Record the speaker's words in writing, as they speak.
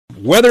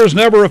Weather's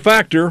never a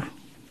factor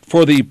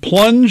for the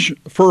Plunge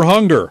for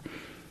Hunger.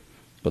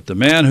 But the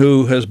man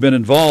who has been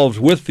involved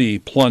with the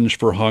Plunge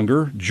for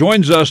Hunger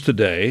joins us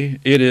today.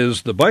 It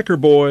is the biker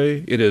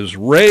boy. It is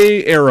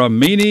Ray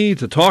Aramini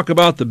to talk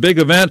about the big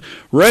event.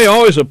 Ray,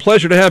 always a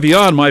pleasure to have you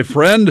on, my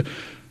friend.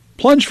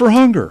 Plunge for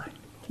Hunger.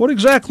 What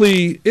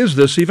exactly is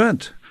this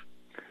event?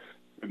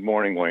 Good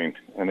morning, Wayne.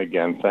 And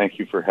again, thank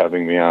you for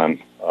having me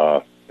on.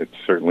 It's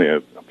certainly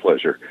a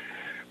pleasure.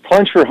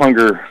 Plunge for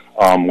Hunger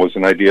was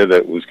an idea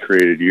that was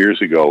created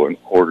years ago in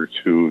order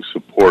to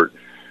support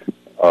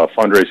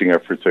fundraising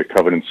efforts at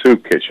Covenant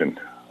Soup Kitchen.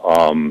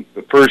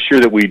 The first year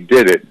that we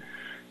did it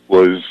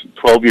was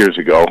 12 years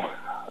ago,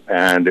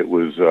 and it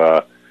was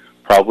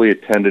probably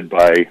attended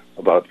by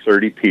about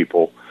 30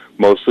 people,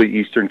 mostly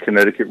Eastern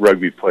Connecticut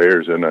rugby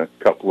players and a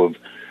couple of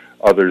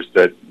others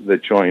that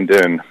joined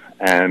in.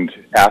 And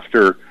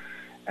after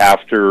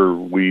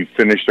we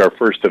finished our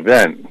first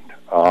event,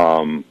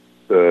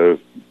 the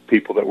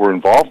people that were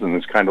involved in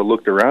this kind of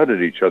looked around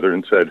at each other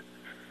and said,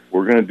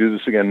 we're going to do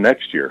this again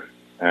next year.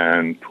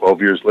 And 12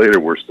 years later,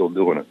 we're still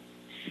doing it.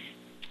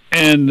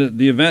 And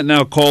the event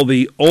now called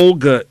the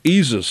Olga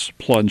Isis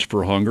Plunge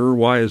for Hunger.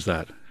 Why is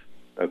that?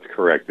 That's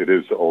correct. It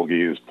is the Olga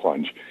Isis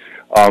Plunge.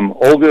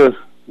 Olga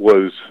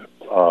was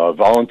a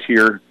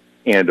volunteer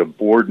and a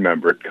board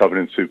member at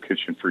Covenant Soup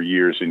Kitchen for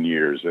years and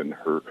years, and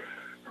her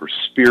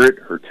spirit,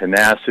 her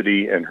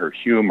tenacity, and her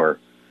humor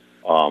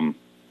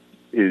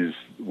is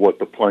what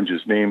the plunge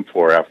is named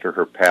for after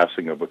her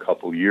passing of a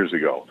couple years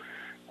ago.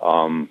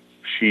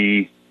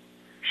 She's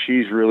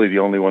really the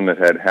only one that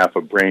had half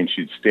a brain.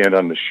 She'd stand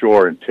on the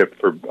shore and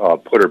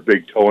put her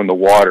big toe in the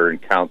water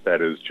and count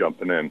that as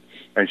jumping in.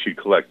 And she'd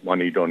collect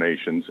money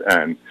donations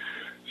and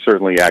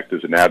certainly act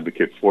as an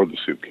advocate for the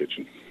soup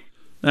kitchen.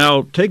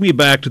 Now, take me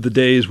back to the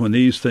days when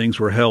these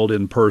things were held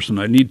in person.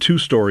 I need two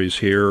stories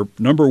here.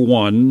 Number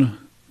one,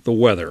 the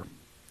weather.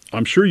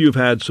 I'm sure you've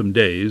had some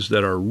days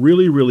that are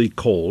really, really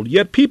cold,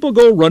 yet people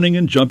go running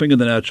and jumping in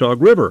the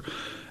Natchog River.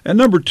 And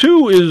number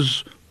two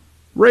is,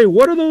 Ray,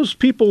 what are those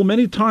people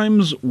many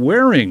times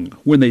wearing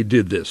when they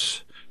did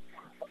this?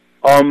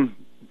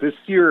 This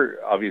year,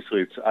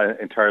 obviously, it's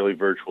entirely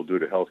virtual due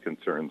to health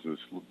concerns,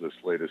 this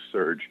latest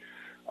surge.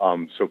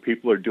 So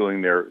people are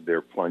doing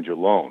their plunge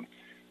alone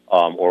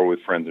or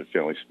with friends and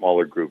family,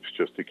 smaller groups,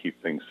 just to keep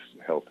things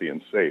healthy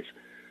and safe.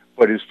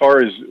 But as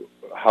far as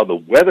how the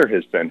weather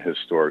has been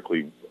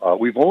historically,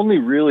 we've only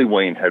really,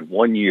 Wayne, had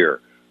 1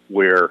 year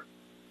where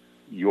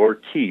your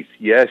teeth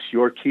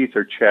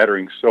are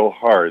chattering so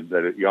hard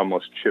that you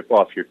almost chip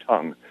off your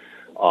tongue.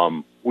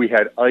 We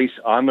had ice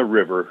on the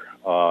river.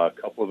 A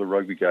couple of the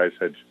rugby guys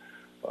had,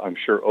 I'm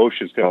sure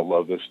OSHA's going to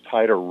love this,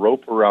 tied a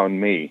rope around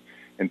me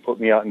and put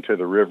me out into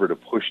the river to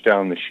push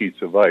down the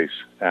sheets of ice,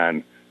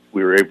 and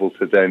we were able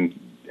to then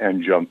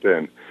jump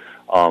in.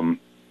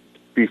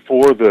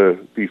 Before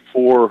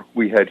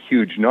we had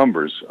huge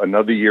numbers,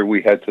 another year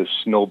we had to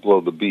snow blow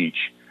the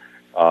beach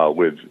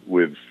with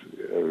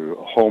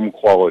home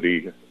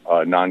quality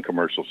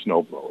non-commercial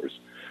snow blowers.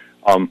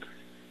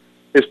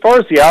 As far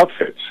as the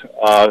outfits,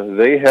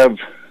 they have,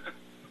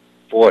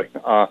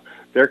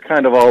 they're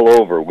kind of all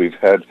over. We've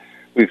had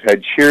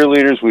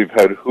cheerleaders, we've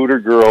had hooter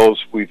girls,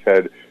 we've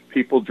had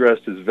people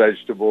dressed as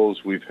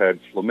vegetables, we've had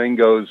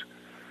flamingos.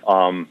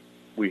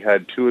 We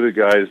had two of the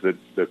guys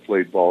that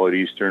played ball at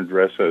Eastern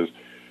dressed as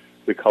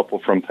the couple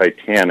from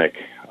Titanic,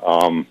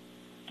 and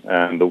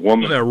the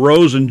woman.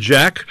 Rose and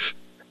Jack.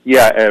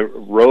 Yeah,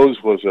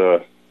 Rose was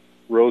a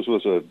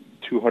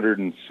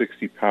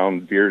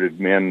 260-pound bearded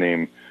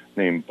man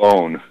named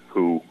Bone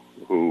who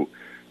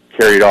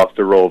carried off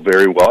the role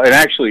very well. And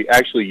actually,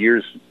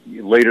 years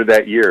later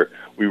that year,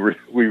 we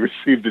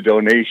received a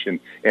donation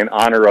in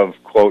honor of,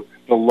 quote,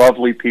 the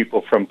lovely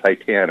people from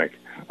Titanic,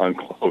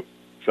 unquote.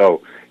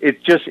 So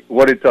it just,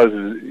 what it does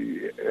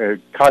is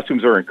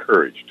costumes are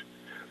encouraged,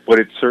 but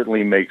it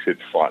certainly makes it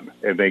fun.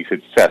 It makes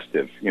it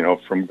festive,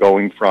 from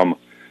going from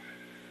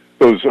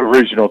those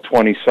original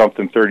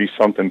 20-something,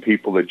 30-something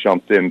people that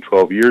jumped in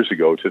 12 years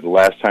ago to the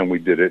last time we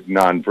did it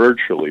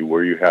non-virtually,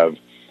 where you have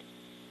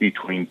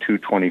between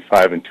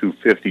 225 and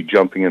 250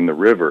 jumping in the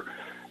river,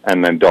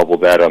 and then double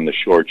that on the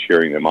shore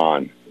cheering them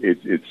on.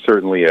 It's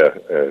certainly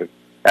a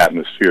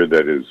atmosphere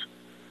that is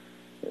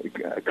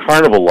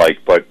carnival-like,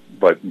 but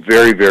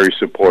very, very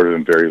supportive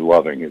and very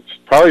loving. It's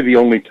probably the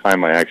only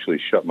time I actually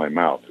shut my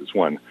mouth is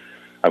when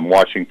I'm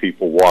watching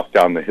people walk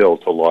down the hill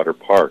to Lauder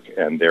Park,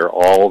 and they're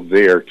all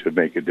there to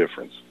make a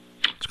difference.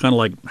 It's kind of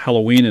like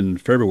Halloween in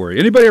February.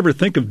 Anybody ever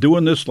think of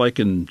doing this like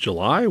in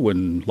July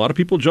when a lot of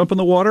people jump in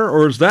the water?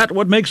 Or is that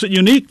what makes it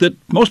unique, that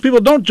most people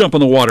don't jump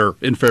in the water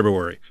in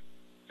February?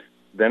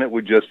 Then it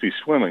would just be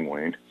swimming,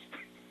 Wayne.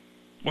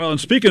 Well, and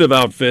speaking of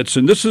outfits,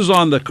 and this is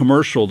on the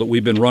commercial that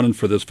we've been running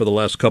for this for the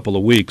last couple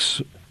of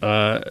weeks,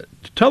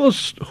 tell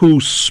us who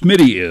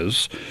Smitty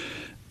is,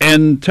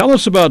 and tell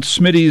us about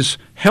Smitty's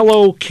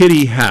Hello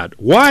Kitty hat.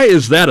 Why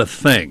is that a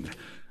thing?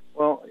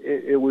 Well,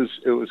 it was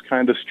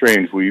kind of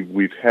strange.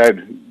 We've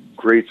had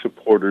great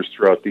supporters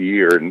throughout the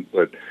year,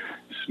 but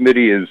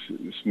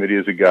Smitty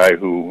is a guy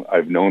who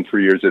I've known for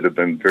years that have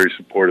been very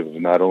supportive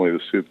of not only the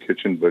Soup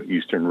Kitchen but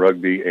Eastern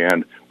Rugby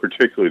and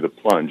particularly the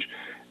Plunge.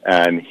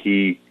 And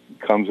he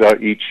comes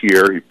out each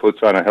year. He puts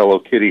on a Hello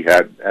Kitty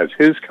hat as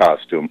his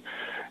costume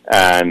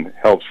and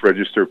helps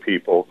register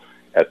people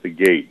at the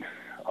gate.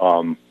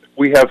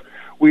 We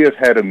have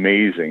had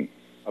amazing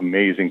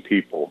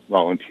people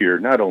volunteer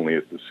not only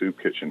at the Soup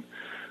Kitchen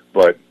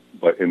but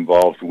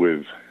involved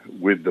with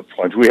the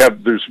Plunge.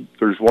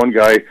 There's one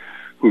guy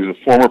who's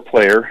a former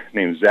player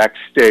named Zach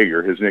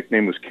Steger. His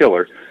nickname was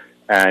Killer,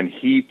 and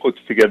he puts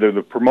together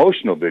the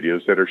promotional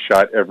videos that are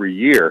shot every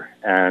year.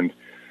 And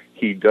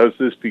he does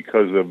this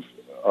because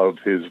of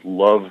his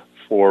love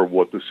for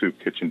what the Soup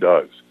Kitchen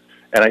does.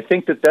 And I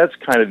think that that's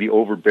kind of the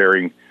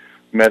overbearing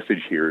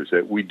message here, is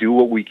that we do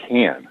what we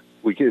can.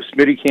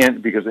 Smitty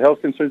can't, because of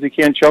health concerns, he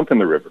can't jump in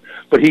the river,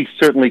 but he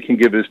certainly can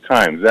give his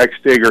time. Zach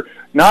Steger,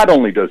 not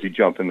only does he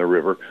jump in the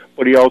river,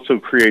 but he also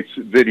creates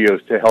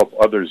videos to help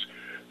others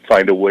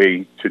find a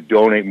way to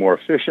donate more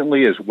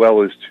efficiently as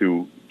well as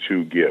to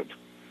give.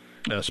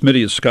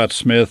 Smitty is Scott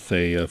Smith,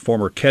 a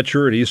former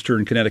catcher at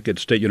Eastern Connecticut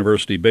State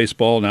University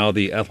baseball, now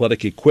the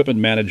athletic equipment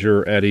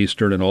manager at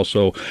Eastern, and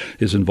also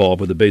is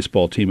involved with the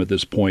baseball team at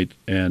this point.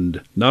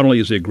 And not only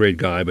is he a great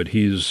guy, but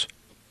he's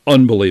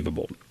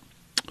unbelievable.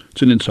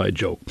 It's an inside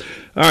joke.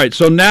 All right,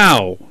 so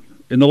now,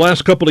 in the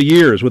last couple of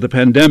years with the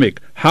pandemic,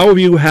 how have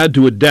you had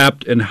to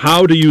adapt, and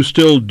how do you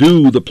still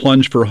do the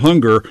Plunge for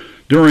Hunger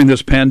during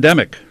this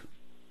pandemic?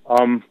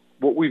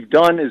 What we've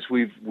done is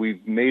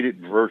we've made it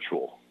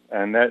virtual,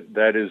 and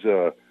that's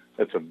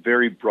a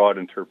very broad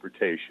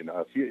interpretation.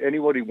 If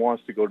anybody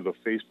wants to go to the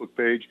Facebook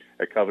page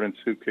at Covenant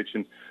Soup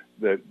Kitchen,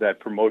 that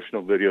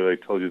promotional video I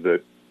told you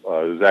that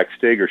Zach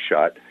Steger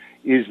shot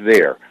is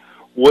there.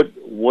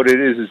 What it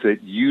is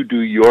that you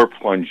do your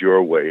plunge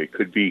your way. It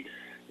could be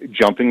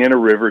jumping in a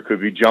river, it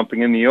could be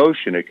jumping in the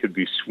ocean, it could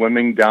be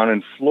swimming down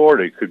in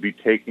Florida, it could be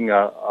taking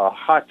a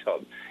hot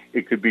tub,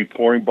 it could be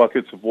pouring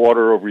buckets of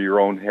water over your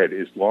own head,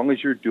 as long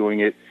as you're doing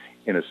it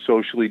in a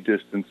socially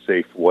distanced,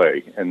 safe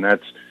way. And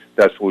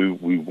that's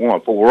what we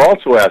want. But we're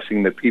also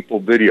asking that people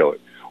video it,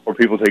 or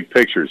people take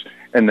pictures,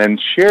 and then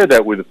share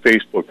that with a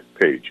Facebook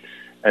page.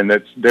 And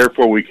that's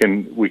therefore we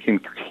can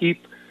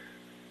keep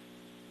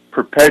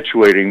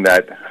perpetuating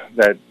that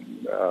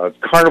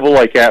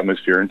carnival-like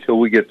atmosphere until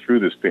we get through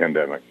this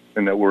pandemic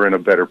and that we're in a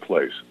better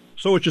place.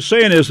 So what you're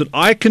saying is that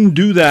I can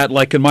do that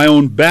like in my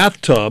own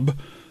bathtub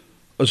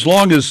as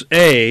long as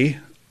A,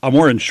 I'm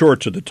wearing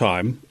shorts at the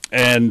time,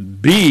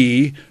 and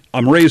B,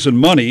 I'm raising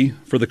money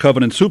for the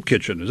Covenant Soup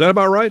Kitchen. Is that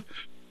about right?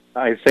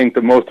 I think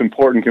the most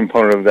important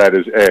component of that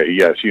is A,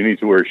 yes, you need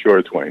to wear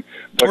shorts, Wayne.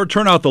 But or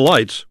turn out the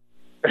lights.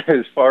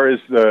 As far as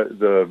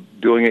the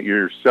doing it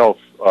yourself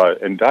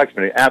and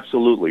documenting,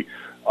 absolutely.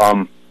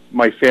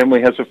 My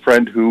family has a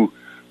friend who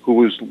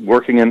was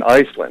working in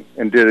Iceland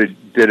and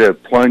did a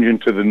plunge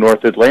into the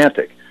North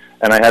Atlantic,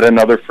 and I had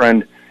another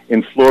friend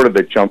in Florida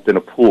that jumped in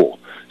a pool.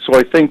 So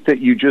I think that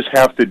you just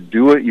have to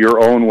do it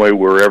your own way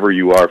wherever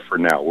you are for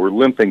now. We're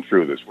limping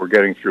through this. We're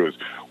getting through this.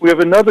 We have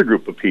another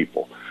group of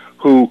people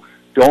who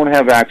don't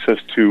have access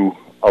to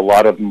a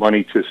lot of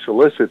money to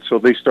solicit, so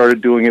they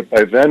started doing it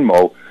by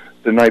Venmo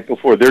the night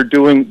before. They're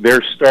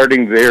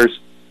starting theirs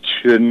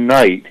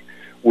tonight,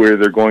 where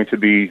they're going to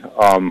be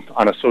on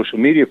a social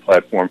media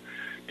platform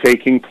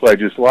taking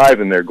pledges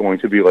live, and they're going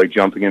to be like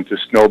jumping into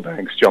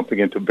snowbanks, jumping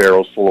into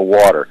barrels full of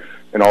water,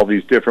 and all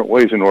these different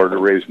ways in order to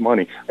raise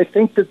money. I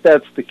think that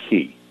that's the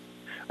key.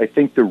 I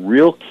think the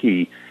real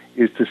key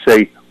is to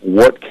say,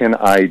 what can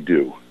I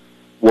do?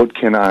 What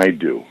can I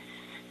do?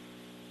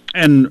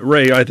 And,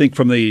 Ray, I think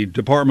from the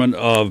Department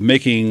of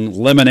Making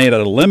Lemonade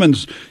Out of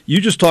Lemons, you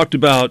just talked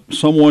about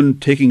someone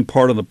taking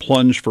part in the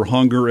Plunge for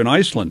Hunger in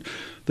Iceland.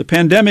 The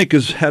pandemic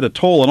has had a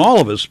toll on all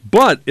of us,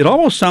 but it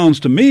almost sounds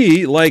to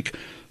me like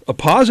a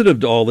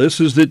positive to all this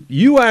is that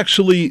you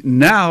actually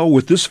now,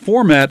 with this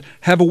format,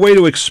 have a way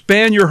to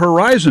expand your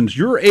horizons.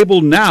 You're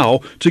able now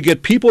to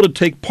get people to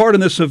take part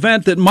in this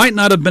event that might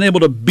not have been able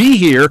to be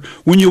here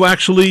when you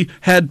actually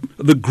had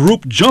the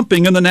group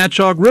jumping in the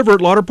Natchog River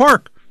at Lauder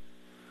Park.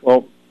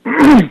 Well,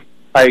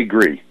 I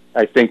agree.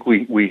 I think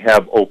we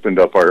have opened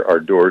up our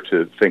door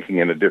to thinking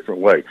in a different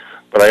way.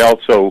 But I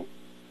also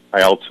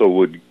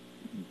would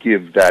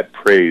give that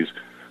praise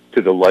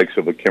to the likes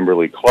of a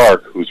Kimberly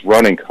Clark, who's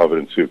running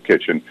Covenant Soup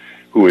Kitchen,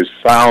 who has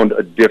found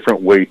a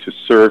different way to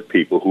serve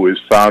people, who has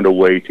found a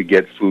way to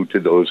get food to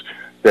those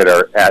that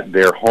are at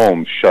their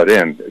homes shut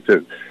in,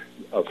 to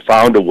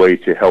found a way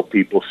to help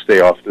people stay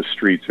off the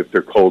streets if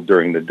they're cold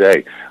during the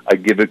day. I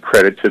give it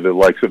credit to the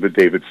likes of a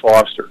David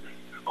Foster,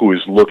 who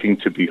is looking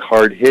to be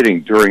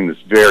hard-hitting during this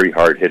very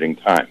hard-hitting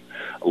time.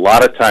 A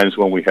lot of times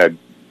when we had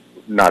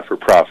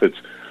not-for-profits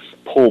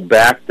pull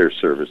back their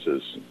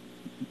services,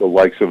 the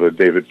likes of a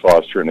David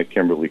Foster and a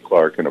Kimberly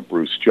Clark and a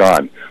Bruce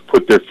John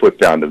put their foot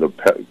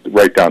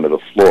right down to the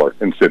floor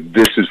and said,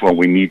 this is when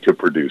we need to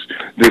produce.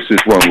 This is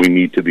when we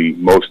need to be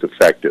most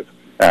effective.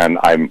 And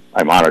I'm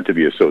honored to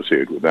be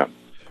associated with them.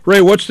 Ray,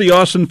 what's the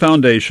Austin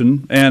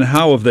Foundation and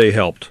how have they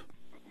helped?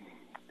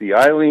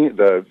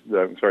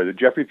 the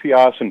Jeffrey P.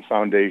 Austin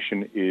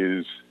Foundation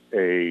is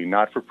a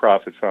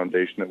not-for-profit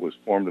foundation that was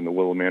formed in the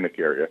Willimantic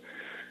area.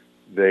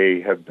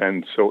 They have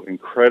been so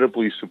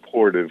incredibly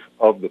supportive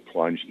of the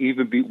Plunge,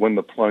 even when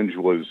the Plunge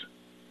was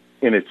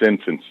in its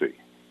infancy.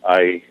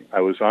 I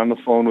was on the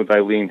phone with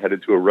Eileen,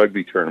 headed to a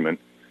rugby tournament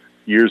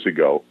years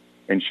ago,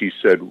 and she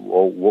said,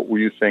 well, what were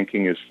you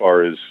thinking as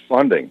far as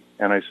funding?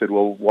 And I said,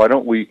 well, why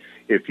don't we,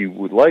 if you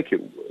would like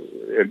it,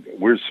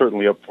 we're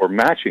certainly up for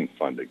matching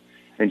funding.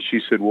 And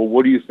she said, well,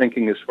 what are you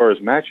thinking as far as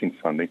matching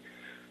funding?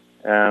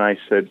 And I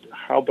said,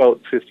 how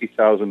about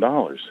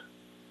 $50,000?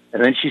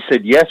 And then she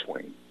said, yes,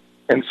 Wayne.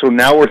 And so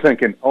now we're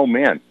thinking, oh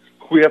man,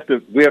 we have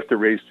to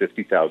raise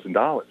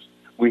 $50,000.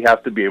 We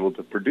have to be able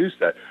to produce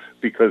that,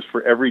 because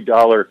for every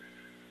dollar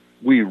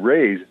we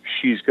raise,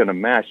 she's going to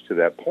match to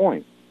that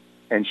point.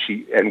 And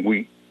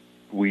we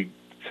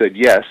said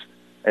yes,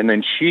 and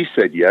then she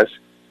said yes,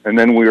 and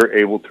then we were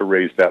able to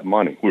raise that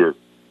money. We were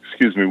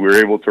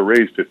able to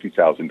raise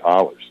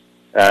 $50,000.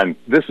 And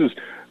this is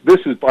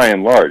by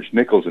and large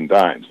nickels and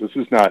dimes. This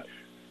is not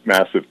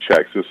massive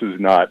checks. This is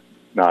not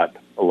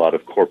a lot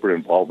of corporate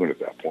involvement at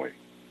that point.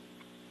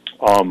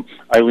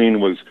 Eileen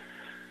was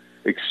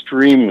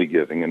extremely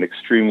giving and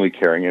extremely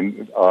caring,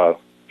 and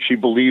she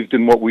believed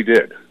in what we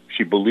did.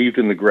 She believed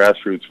in the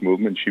grassroots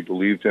movement. She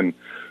believed in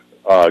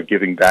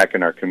giving back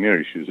in our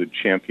community. She was a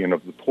champion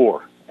of the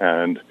poor,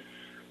 and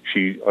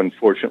she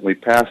unfortunately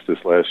passed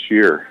this last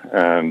year.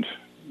 And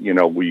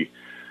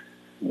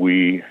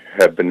we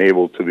have been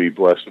able to be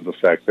blessed with the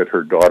fact that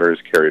her daughter has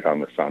carried on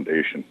the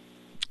foundation.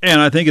 And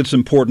I think it's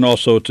important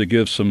also to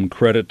give some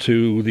credit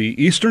to the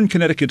Eastern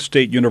Connecticut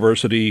State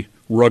University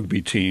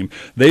rugby team.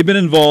 They've been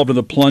involved in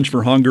the Plunge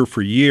for Hunger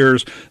for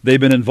years. They've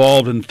been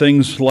involved in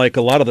things like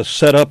a lot of the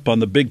setup on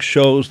the big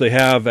shows they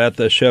have at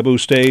the Shabu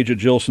stage at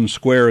Gilson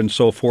Square and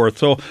so forth.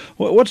 So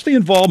what's the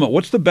involvement?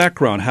 What's the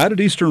background? How did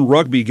Eastern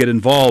Rugby get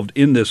involved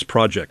in this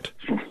project?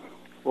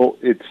 Well,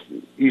 it's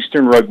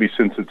Eastern Rugby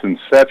since its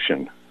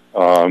inception,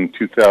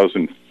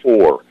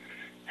 2004,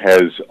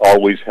 has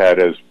always had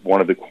as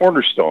one of the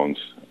cornerstones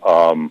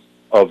of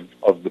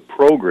the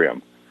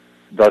program,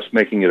 thus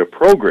making it a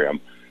program,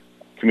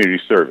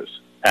 community service,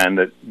 and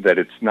that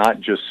it's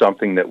not just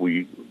something that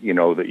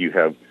that you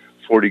have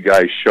 40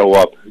 guys show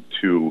up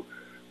to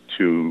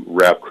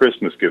wrap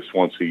Christmas gifts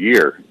once a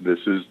year. This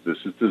is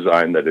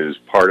designed that it is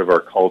part of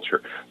our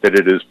culture, that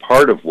it is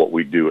part of what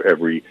we do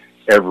every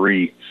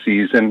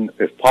season,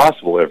 if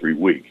possible, every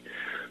week.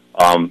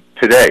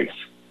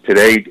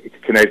 Today,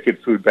 Connecticut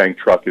Food Bank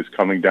truck is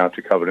coming down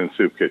to Covenant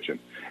Soup Kitchen,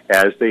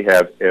 as they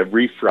have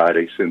every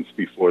Friday since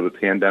before the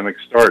pandemic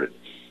started.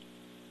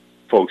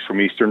 Folks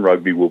from Eastern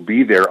Rugby will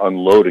be there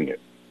unloading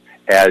it,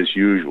 as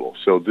usual.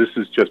 So this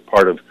is just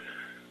part of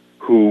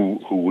who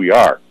we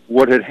are.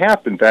 What had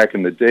happened back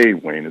in the day,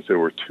 Wayne, is there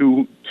were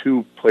two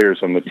players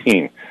on the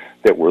team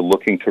that were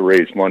looking to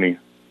raise money,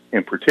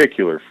 in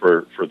particular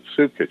for the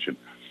soup kitchen,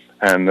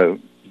 and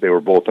they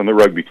were both on the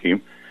rugby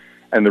team,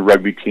 and the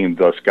rugby team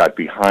thus got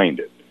behind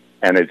it,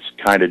 and it's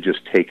kind of just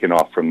taken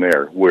off from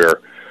there,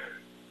 where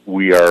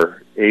we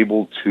are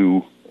able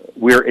to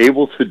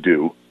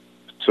do,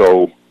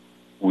 so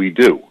we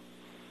do.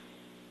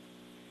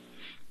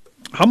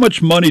 How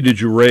much money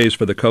did you raise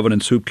for the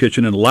Covenant Soup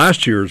Kitchen in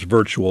last year's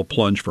virtual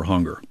Plunge for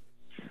Hunger?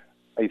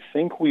 I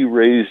think we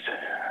raised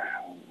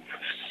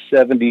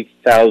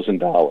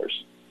 $70,000.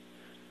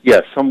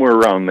 Yes, somewhere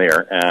around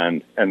there,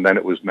 and then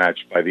it was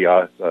matched by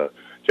the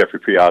Jeffrey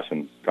P.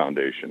 Austin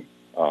Foundation.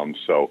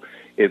 So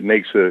it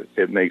makes a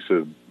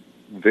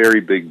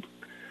very big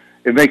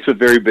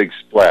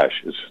splash.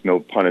 It's no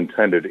pun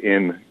intended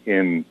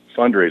in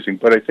fundraising.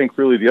 But I think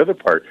really the other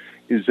part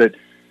is that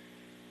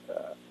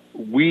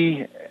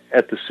we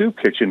at the Soup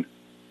Kitchen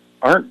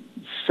aren't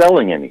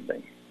selling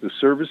anything. The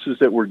services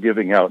that we're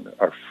giving out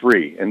are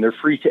free, and they're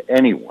free to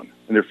anyone,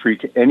 and they're free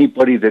to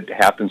anybody that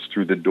happens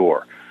through the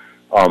door.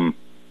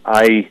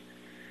 I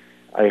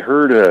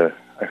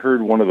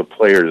heard one of the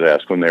players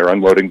ask when they were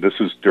unloading. This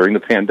is during the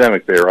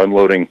pandemic. They were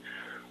unloading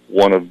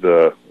one of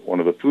the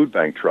food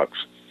bank trucks.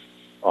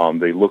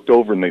 They looked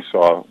over and they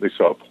saw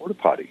a porta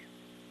potty,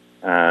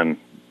 and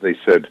they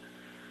said,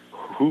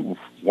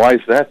 "Why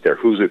is that there?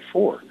 Who's it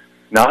for?"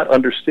 Not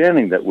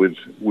understanding that with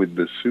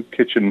the soup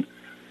kitchen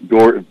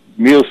door,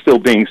 meals still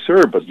being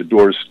served, but the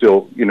doors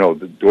still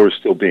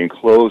being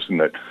closed, and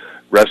that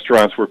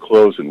restaurants were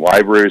closed and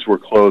libraries were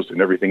closed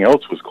and everything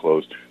else was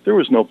closed. There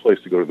was no place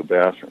to go to the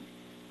bathroom.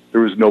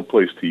 There was no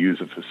place to use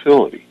a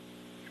facility.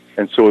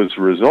 And so as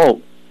a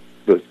result,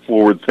 the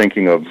forward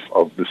thinking of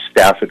the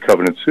staff at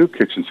Covenant Soup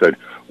Kitchen said,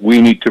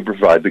 we need to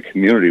provide the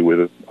community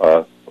with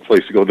a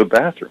place to go to the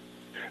bathroom.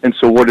 And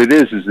so what it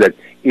is that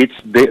it's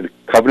there,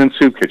 Covenant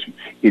Soup Kitchen,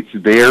 it's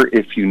there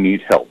if you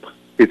need help.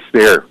 It's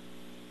there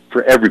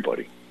for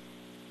everybody.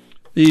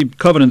 The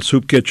Covenant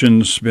Soup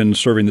Kitchen's been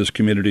serving this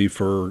community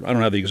for, I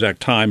don't have the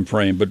exact time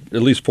frame, but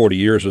at least 40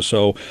 years or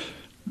so.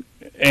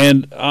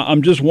 And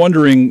I'm just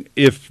wondering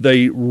if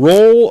the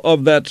role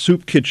of that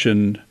soup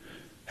kitchen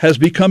has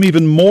become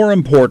even more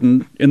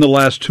important in the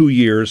last 2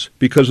 years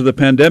because of the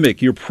pandemic.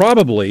 You're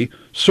probably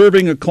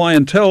serving a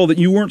clientele that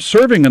you weren't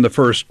serving in the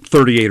first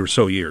 38 or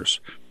so years.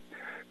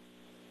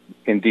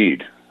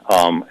 Indeed.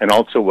 And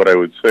also what I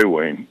would say,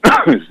 Wayne,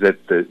 is that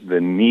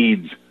the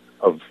needs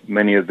of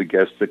many of the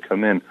guests that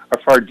come in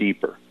are far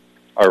deeper,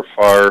 are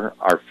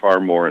far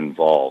more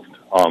involved.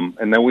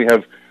 And then we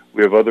have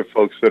other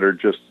folks that are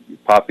just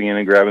popping in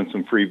and grabbing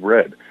some free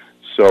bread.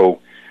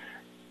 So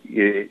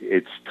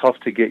it's tough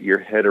to get your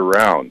head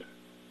around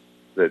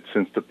that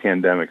since the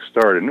pandemic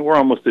started, and we're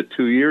almost at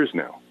 2 years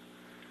now.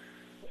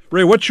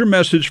 Ray, what's your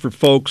message for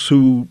folks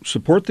who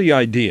support the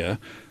idea?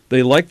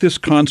 They like this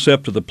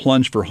concept of the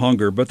Plunge for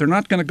Hunger, but they're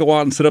not going to go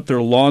out and set up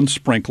their lawn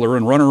sprinkler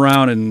and run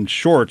around in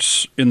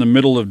shorts in the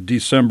middle of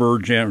December,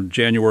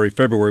 January,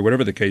 February,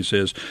 whatever the case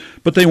is,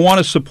 but they want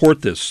to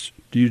support this.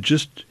 Do you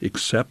just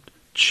accept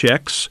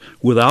checks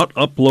without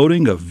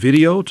uploading a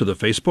video to the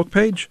Facebook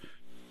page?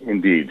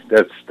 Indeed.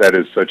 That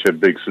is such a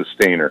big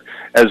sustainer.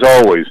 As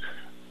always,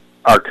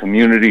 our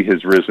community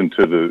has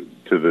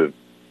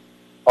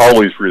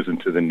always risen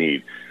to the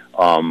need.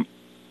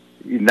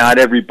 Not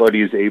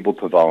everybody is able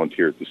to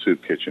volunteer at the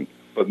soup kitchen,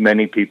 but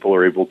many people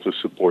are able to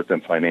support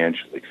them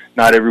financially.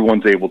 Not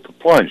everyone's able to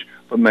plunge,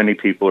 but many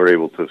people are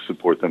able to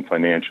support them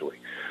financially.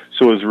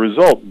 So as a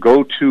result,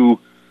 go to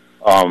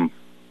the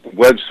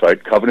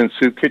website,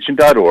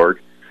 covenantsoupkitchen.org,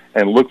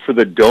 and look for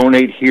the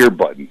Donate Here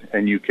button.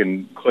 And you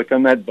can click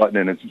on that button,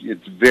 and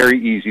it's very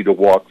easy to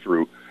walk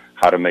through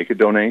how to make a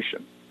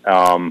donation.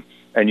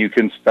 And you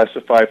can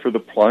specify for the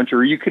plunge,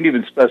 or you can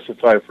even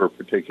specify for a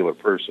particular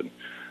person.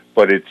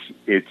 But it's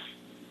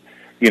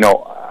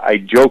I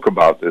joke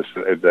about this,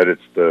 that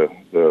it's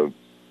the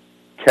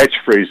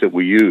catchphrase that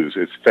we use.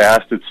 It's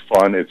fast, it's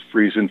fun, it's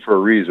freezing for a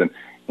reason,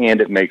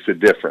 and it makes a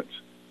difference.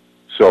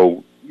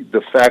 So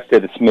the fact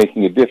that it's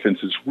making a difference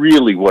is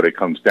really what it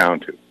comes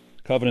down to.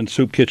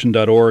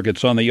 CovenantSoupKitchen.org.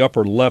 It's on the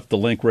upper left, the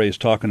link Ray's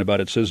talking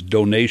about. It says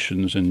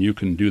donations, and you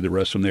can do the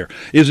rest from there.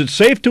 Is it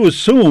safe to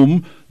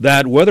assume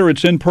that whether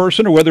it's in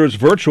person or whether it's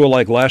virtual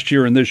like last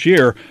year and this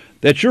year,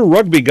 that your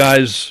rugby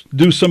guys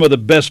do some of the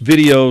best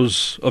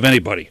videos of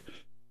anybody?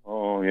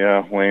 Oh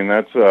yeah, Wayne,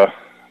 that's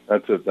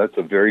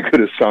a very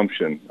good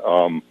assumption.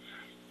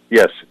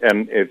 Yes,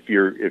 and if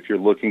you're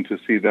looking to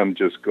see them,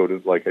 just go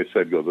to, like I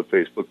said, go to the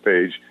Facebook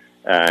page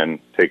and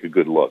take a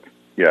good look.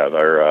 Yeah,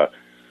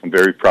 I'm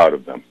very proud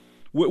of them.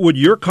 Would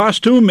your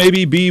costume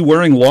maybe be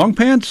wearing long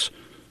pants?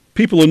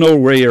 People who know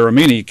Ray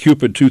Aramini,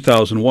 Cupid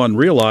 2001,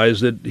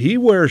 realize that he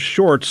wears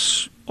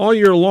shorts all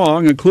year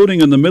long,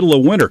 including in the middle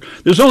of winter.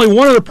 There's only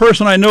one other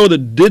person I know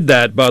that did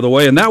that, by the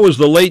way, and that was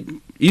the late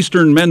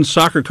Eastern men's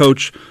soccer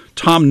coach,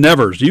 Tom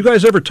Nevers. Do you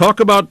guys ever talk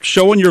about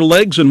showing your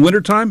legs in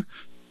wintertime?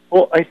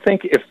 Well, I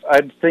think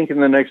in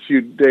the next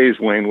few days,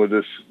 Wayne, with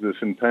this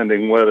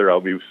impending weather,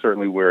 I'll be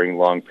certainly wearing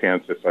long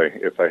pants if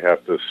I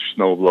have to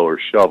snowblow or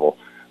shovel.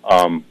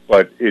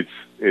 But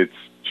it's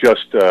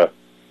just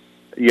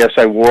yes,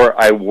 I wore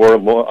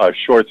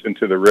shorts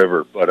into the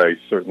river, but I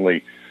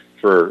certainly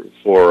for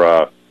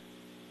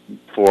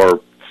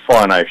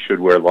fun I should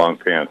wear long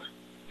pants.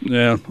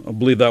 Yeah, I'll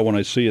believe that when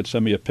I see it.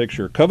 Send me a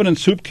picture. Covenant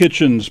Soup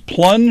Kitchen's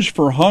Plunge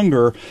for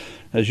Hunger,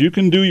 as you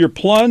can do your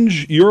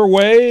plunge your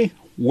way,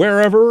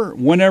 wherever,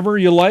 whenever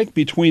you like,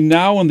 between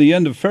now and the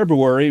end of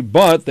February,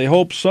 but they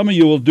hope some of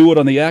you will do it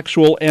on the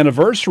actual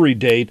anniversary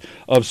date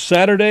of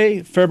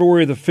Saturday,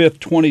 February the 5th,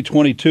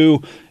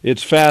 2022.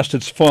 It's fast,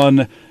 it's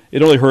fun,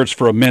 it only hurts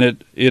for a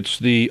minute. It's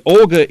the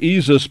Olga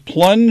Isis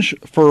Plunge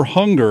for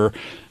Hunger,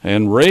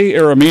 and Ray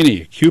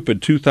Aramini,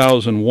 Cupid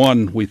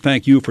 2001, we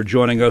thank you for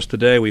joining us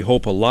today. We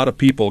hope a lot of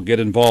people get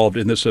involved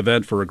in this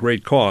event for a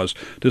great cause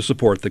to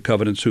support the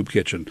Covenant Soup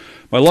Kitchen.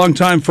 My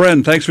longtime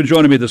friend, thanks for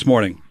joining me this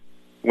morning.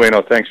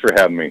 Bueno, thanks for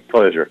having me.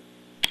 Pleasure.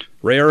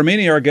 Ray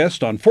Aramini, our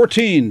guest on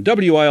 14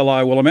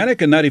 WILI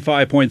Willimantic and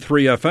 95.3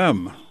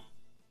 FM.